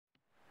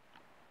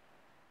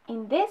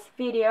In this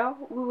video,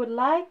 we would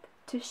like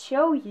to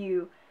show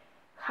you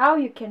how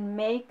you can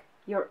make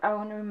your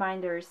own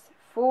reminders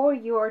for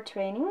your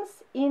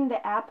trainings in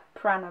the app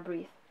Prana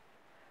Breath.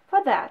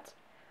 For that,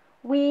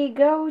 we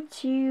go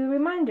to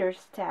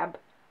Reminders tab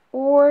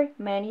or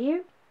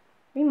menu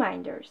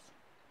Reminders.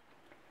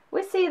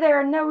 We see there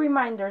are no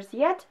reminders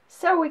yet,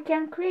 so we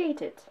can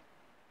create it.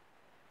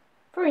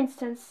 For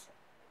instance,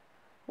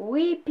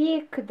 we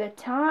pick the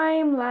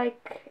time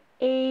like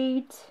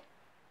 8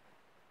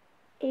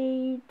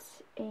 and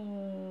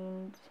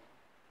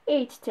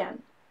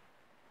 8:10.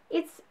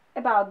 It's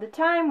about the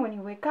time when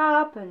you wake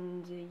up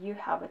and you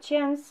have a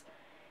chance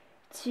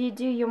to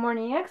do your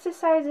morning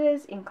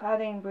exercises,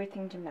 including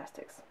breathing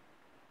gymnastics.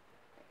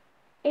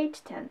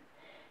 8:10.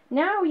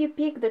 Now you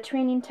pick the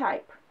training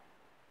type.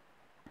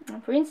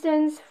 For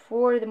instance,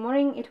 for the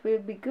morning it will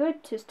be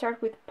good to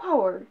start with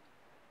power.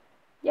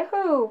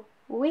 Yahoo!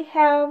 We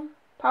have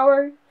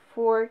power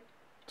for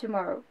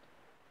tomorrow.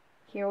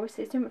 Here we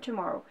see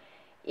tomorrow.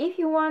 If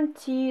you want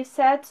to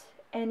set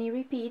any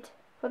repeat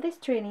for this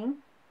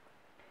training,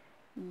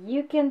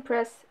 you can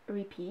press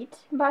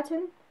repeat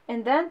button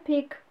and then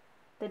pick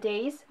the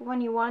days when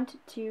you want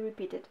to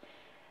repeat it.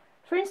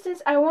 For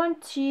instance, I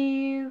want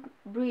to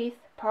breathe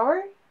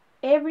power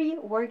every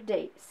work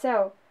day,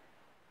 so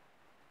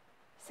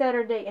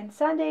Saturday and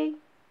Sunday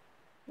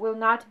will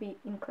not be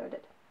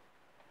included.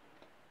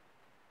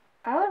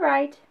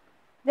 Alright,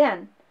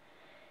 then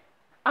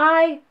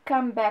I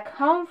come back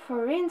home,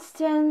 for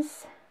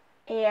instance,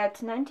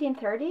 at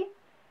 19:30,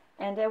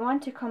 and I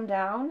want to come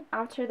down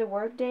after the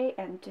workday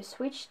and to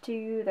switch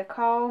to the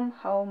calm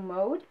home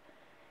mode.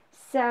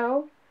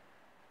 So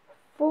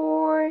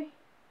for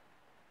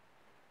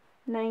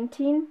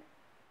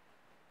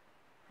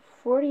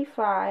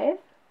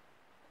 19:45,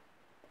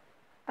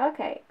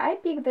 okay, I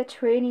pick the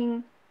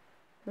training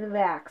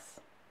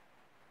relax.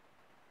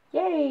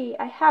 Yay,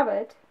 I have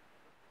it.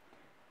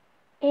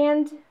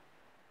 And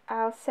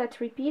I'll set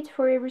repeat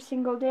for every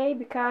single day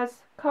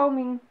because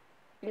calming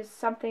is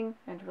something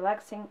and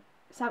relaxing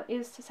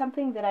is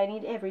something that I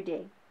need every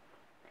day.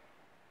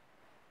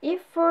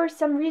 If for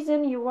some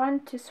reason you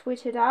want to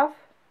switch it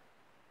off,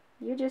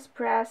 you just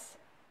press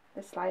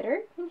the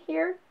slider in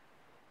here,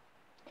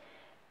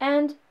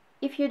 and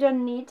if you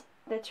don't need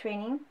the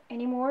training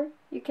anymore,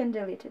 you can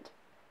delete it.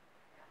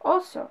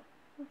 Also,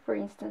 for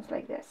instance,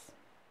 like this,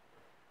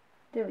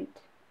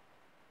 delete.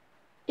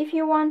 If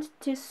you want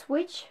to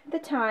switch the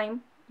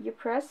time, you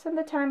press on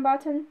the time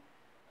button.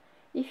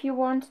 If you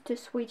want to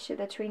switch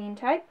the training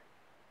type,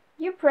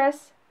 you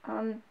press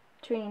on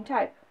training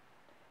type.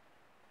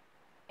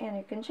 And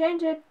you can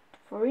change it,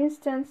 for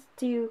instance,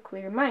 to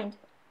clear mind.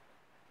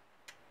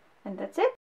 And that's it.